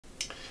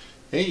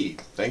Hey,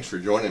 thanks for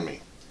joining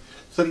me.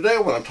 So today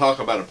I want to talk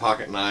about a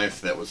pocket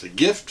knife that was a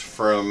gift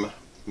from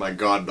my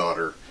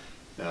goddaughter.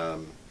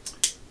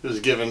 It was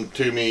given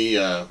to me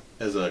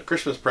as a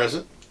Christmas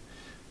present.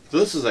 So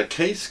this is a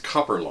Case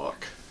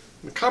Copperlock.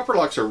 The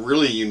Copperlock's a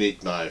really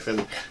unique knife,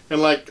 and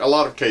like a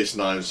lot of case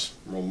knives,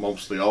 well,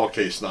 mostly all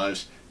case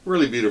knives,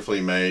 really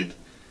beautifully made.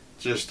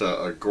 Just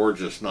a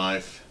gorgeous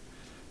knife.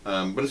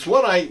 But it's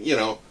one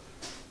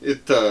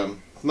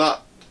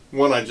not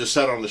one I just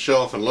sat on the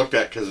shelf and looked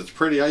at because it's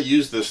pretty. I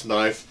use this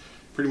knife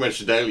pretty much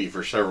daily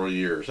for several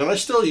years, and I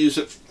still use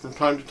it from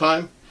time to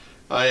time.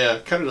 I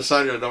kind of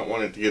decided I don't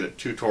want it to get it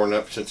too torn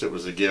up since it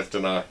was a gift,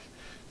 and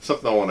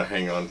something I want to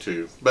hang on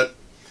to. But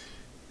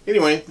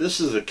anyway,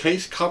 this is a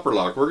Case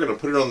Copperlock. We're going to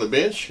put it on the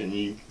bench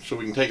and so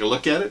we can take a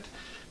look at it.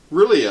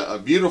 Really a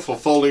beautiful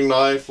folding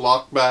knife,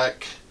 lock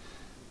back,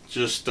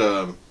 just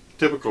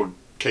typical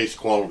Case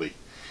quality.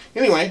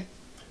 Anyway,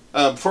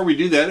 before we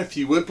do that, if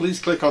you would please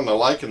click on the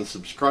like and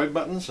subscribe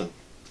buttons and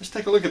let's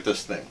take a look at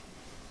this thing.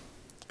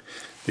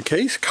 The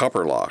Case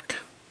Copperlock.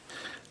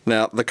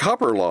 Now, the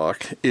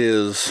Copperlock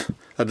is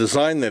a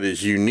design that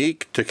is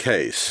unique to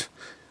Case.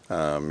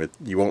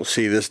 You won't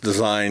see this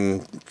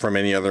design from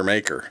any other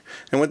maker.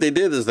 And what they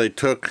did is they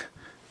took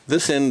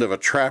this end of a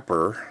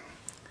trapper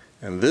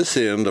and this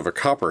end of a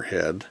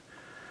copperhead,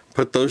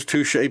 put those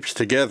two shapes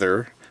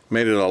together,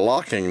 made it a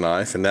locking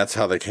knife, and that's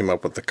how they came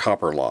up with the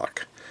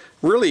Copperlock.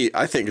 Really,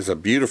 I think it's a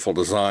beautiful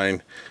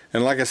design,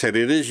 and like I said,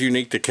 it is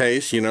unique to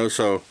Case,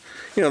 so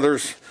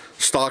there's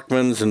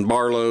Stockmans and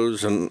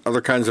Barlows and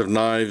other kinds of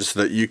knives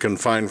that you can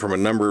find from a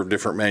number of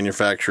different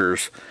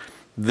manufacturers.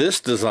 This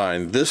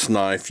design, this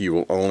knife, you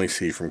will only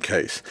see from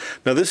Case.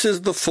 Now, this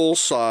is the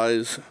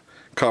full-size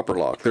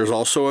Copperlock. There's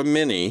also a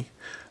mini,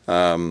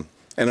 and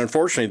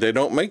unfortunately, they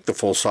don't make the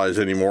full size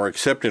anymore,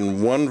 except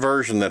in one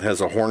version that has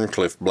a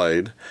Horncliffe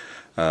blade.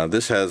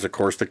 This has, of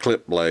course, the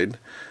clip blade,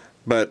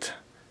 but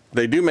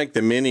they do make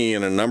the mini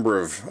in a number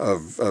of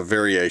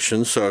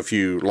variations, so if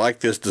you like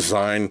this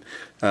design,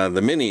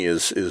 the mini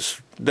is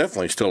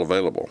definitely still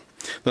available.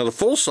 Now, the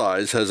full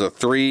size has a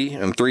 3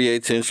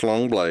 3/8 inch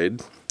long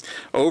blade.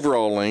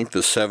 Overall length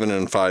is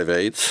 7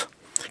 5/8.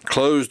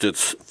 Closed,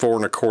 it's 4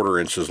 1/4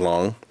 inches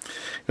long.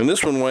 And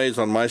this one weighs,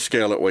 on my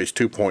scale, it weighs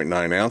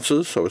 2.9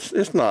 ounces, so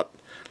it's not,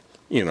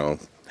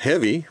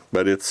 heavy,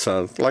 but it's,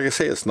 like I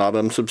say, it's not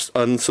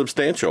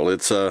unsubstantial.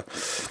 It's a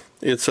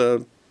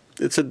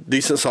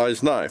decent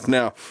sized knife.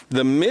 Now,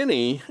 the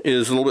mini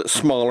is a little bit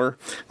smaller.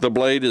 The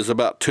blade is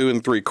about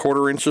 2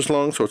 3/4 inches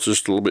long, so it's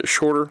just a little bit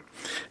shorter.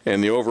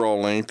 And the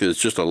overall length is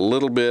just a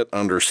little bit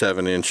under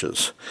 7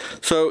 inches.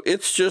 So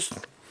it's just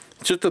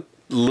a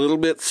little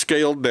bit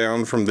scaled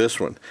down from this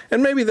one.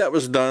 And maybe that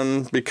was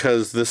done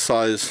because this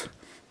size,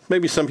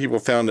 maybe some people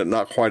found it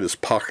not quite as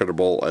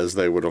pocketable as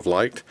they would have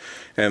liked.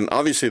 And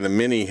obviously the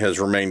mini has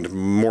remained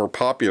more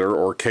popular,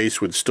 or Case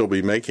would still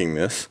be making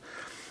this.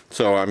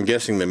 So I'm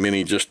guessing the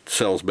mini just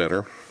sells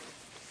better.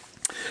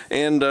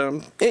 And,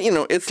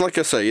 it's like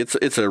I say,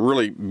 it's a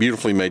really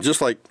beautifully made,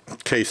 just like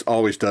Case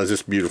always does,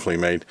 it's beautifully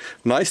made.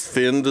 Nice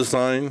thin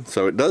design,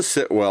 so it does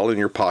sit well in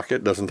your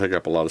pocket, doesn't take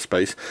up a lot of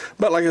space.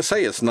 But like I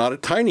say, it's not a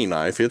tiny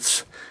knife,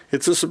 it's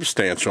a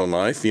substantial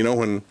knife.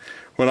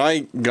 When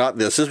I got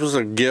this was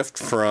a gift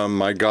from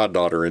my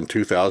goddaughter in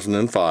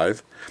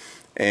 2005.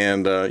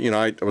 And,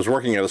 I was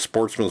working at a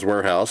Sportsman's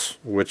Warehouse,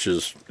 which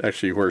is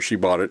actually where she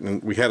bought it.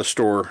 And we had a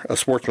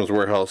Sportsman's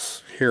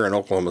Warehouse here in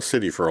Oklahoma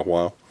City for a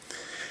while.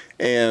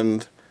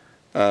 And,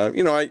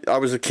 I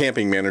was a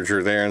camping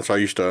manager there, and so I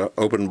used to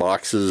open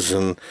boxes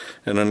and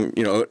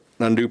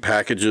undo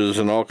packages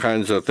and all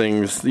kinds of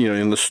things,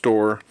 in the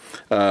store.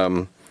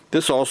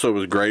 This also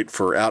was great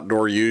for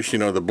outdoor use.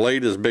 The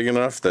blade is big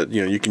enough that,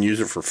 you can use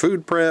it for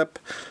food prep,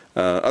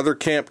 other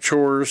camp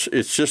chores.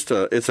 It's just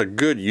it's a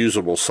good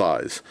usable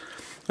size.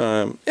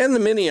 And the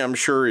mini, I'm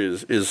sure,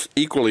 is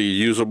equally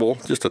usable,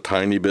 just a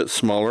tiny bit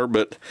smaller,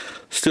 but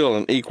still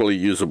an equally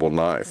usable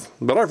knife.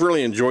 But I've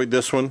really enjoyed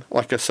this one.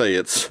 Like I say,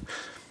 it's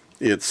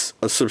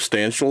a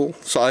substantial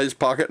size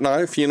pocket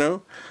knife,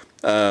 so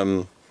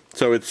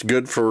it's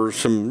good for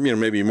some,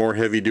 maybe more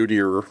heavy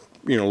duty or,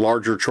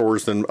 larger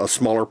chores than a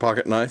smaller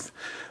pocket knife.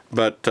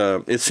 But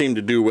it seemed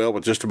to do well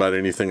with just about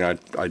anything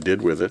I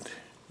did with it.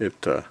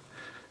 It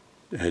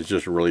has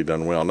just really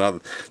done well. Now,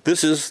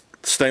 this is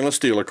stainless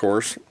steel, of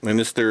course, and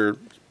it's the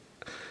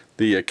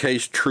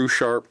Case True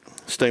Sharp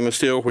stainless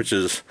steel, which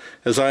is,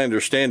 as I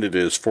understand it,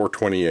 is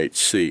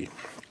 428C.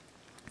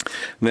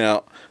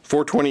 Now,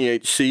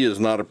 428C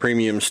is not a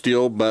premium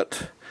steel,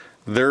 but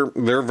their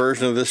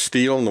version of this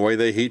steel and the way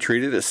they heat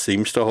treat it, it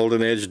seems to hold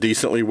an edge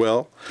decently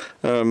well.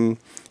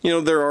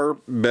 There are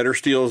better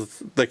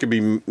steels that could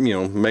be,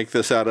 make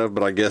this out of,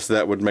 but I guess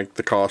that would make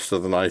the cost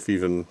of the knife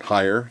even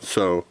higher.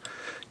 So,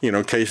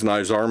 Case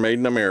knives are made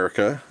in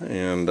America,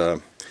 and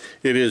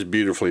it is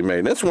beautifully made.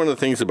 And that's one of the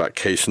things about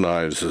Case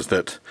knives, is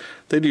that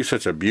they do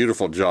such a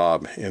beautiful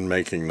job in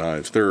making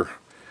knives. Their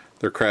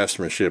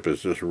craftsmanship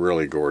is just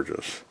really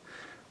gorgeous.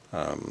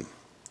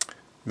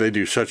 They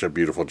do such a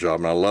beautiful job,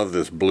 and I love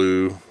this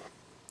blue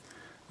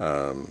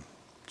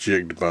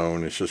jigged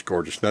bone. It's just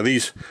gorgeous. Now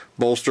these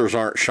bolsters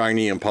aren't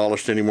shiny and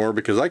polished anymore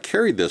because I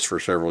carried this for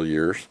several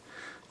years.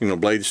 You know,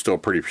 blade's still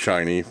pretty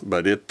shiny,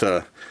 but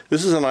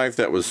this is a knife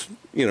that was,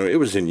 you know, it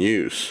was in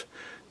use.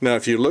 Now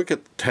if you look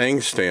at the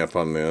tang stamp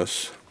on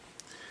this,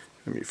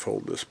 let me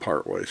fold this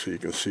part way so you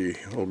can see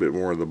a little bit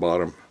more of the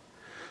bottom.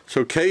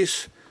 So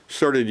Case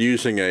started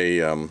using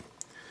a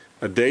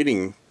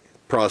dating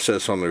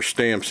process on their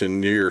stamps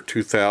in the year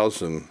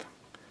 2000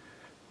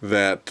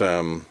 that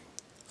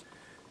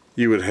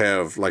you would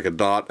have like a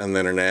dot and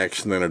then an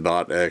X and then a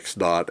dot, X,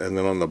 dot, and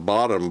then on the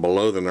bottom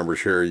below the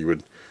numbers here you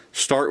would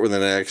start with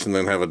an X and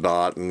then have a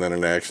dot and then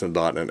an X and a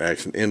dot and an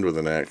X and end with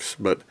an X.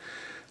 But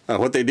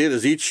what they did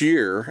is each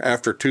year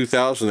after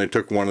 2000 they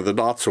took one of the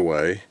dots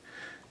away,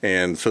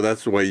 and so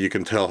that's the way you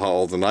can tell how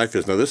old the knife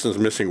is. Now this is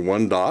missing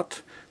one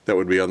dot that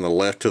would be on the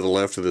left, to the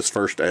left of this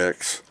first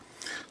X.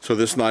 So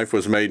this knife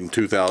was made in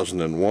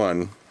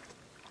 2001.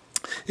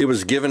 It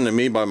was given to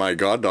me by my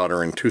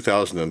goddaughter in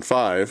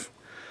 2005.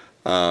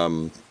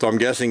 So I'm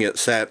guessing it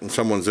sat in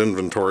someone's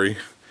inventory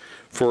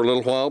for a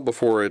little while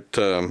before it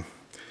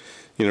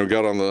you know,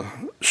 got on the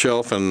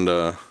shelf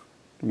and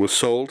was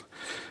sold.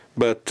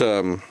 But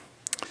so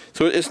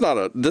it's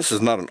not this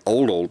is not an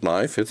old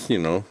knife. It's, you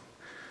know,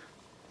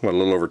 what, a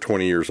little over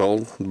 20 years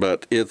old,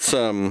 but it's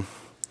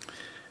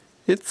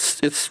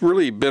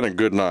really been a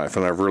good knife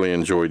and I've really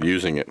enjoyed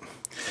using it.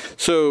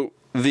 So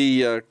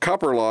the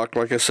Copperlock,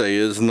 like I say,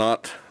 is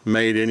not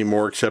made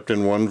anymore except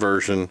in one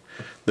version.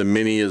 The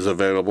Mini is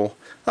available.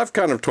 I've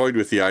kind of toyed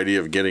with the idea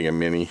of getting a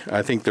Mini.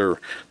 I think they're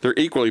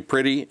equally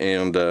pretty,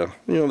 and you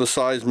know, the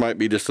size might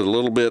be just a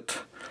little bit,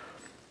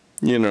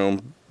 you know,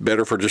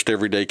 better for just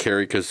everyday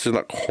carry because it's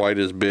not quite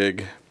as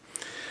big.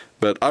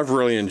 But I've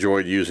really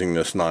enjoyed using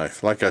this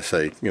knife. Like I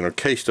say, you know,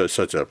 Case does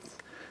such a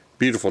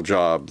beautiful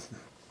job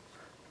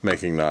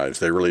making knives.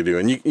 They really do.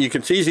 And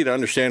it's easy to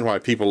understand why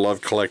people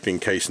love collecting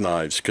Case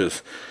knives,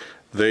 because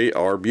they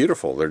are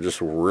beautiful. They're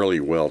just really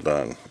well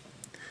done.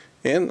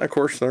 And of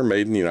course they're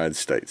made in the United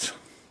States,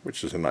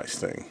 which is a nice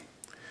thing.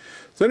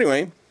 So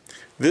anyway,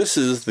 this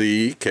is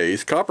the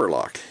Case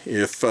Copperlock.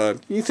 If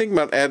you think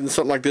about adding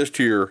something like this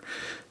to your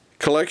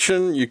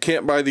collection, you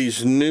can't buy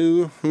these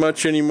new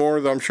much anymore,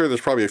 though I'm sure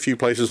there's probably a few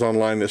places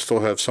online that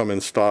still have some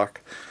in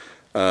stock.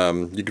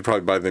 You could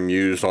probably buy them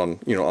used on,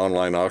 you know,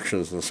 online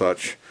auctions and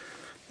such.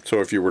 So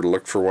if you were to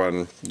look for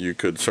one, you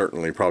could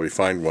certainly probably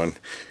find one.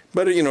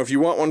 But you know, if you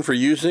want one for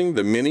using,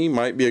 the Mini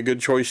might be a good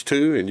choice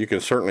too, and you can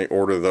certainly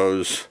order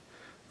those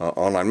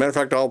online. Matter of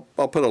fact,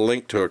 I'll put a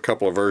link to a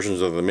couple of versions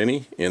of the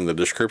Mini in the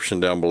description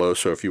down below,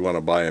 so if you want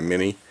to buy a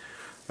Mini,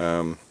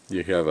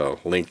 you have a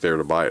link there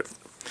to buy it.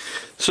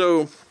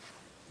 So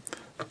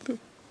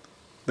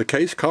the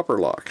Case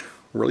Copperlock,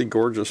 really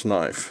gorgeous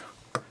knife.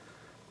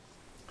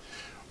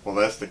 Well,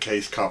 that's the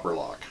Case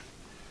Copperlock.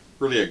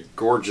 Really a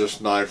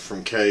gorgeous knife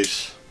from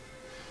Case.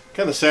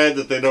 Kind of sad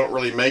that they don't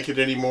really make it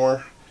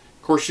anymore.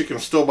 Of course, you can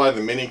still buy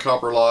the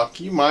Mini-Copperlock.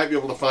 You might be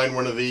able to find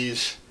one of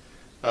these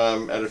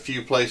at a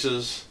few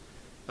places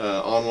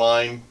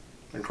online.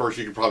 And of course,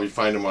 you could probably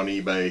find them on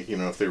eBay, you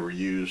know, if they were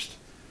used.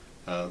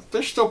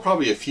 There's still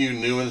probably a few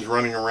new ones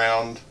running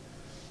around.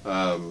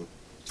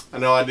 I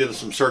know I did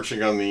some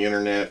searching on the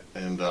internet,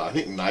 and I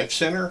think Knife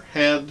Center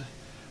had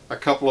a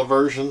couple of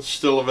versions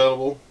still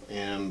available,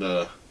 and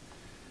I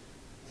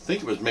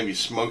think it was maybe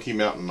Smoky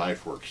Mountain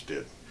Knife Works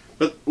did.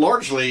 But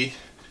largely,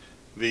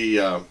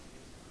 the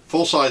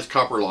full-size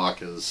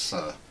Copperlock is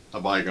a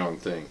bygone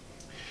thing.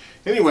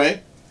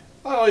 Anyway,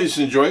 I always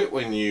enjoy it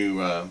when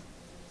you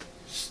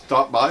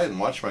stop by and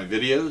watch my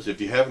videos.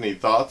 If you have any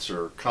thoughts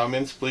or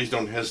comments, please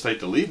don't hesitate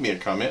to leave me a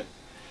comment.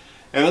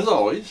 And as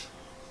always,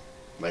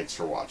 thanks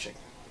for watching.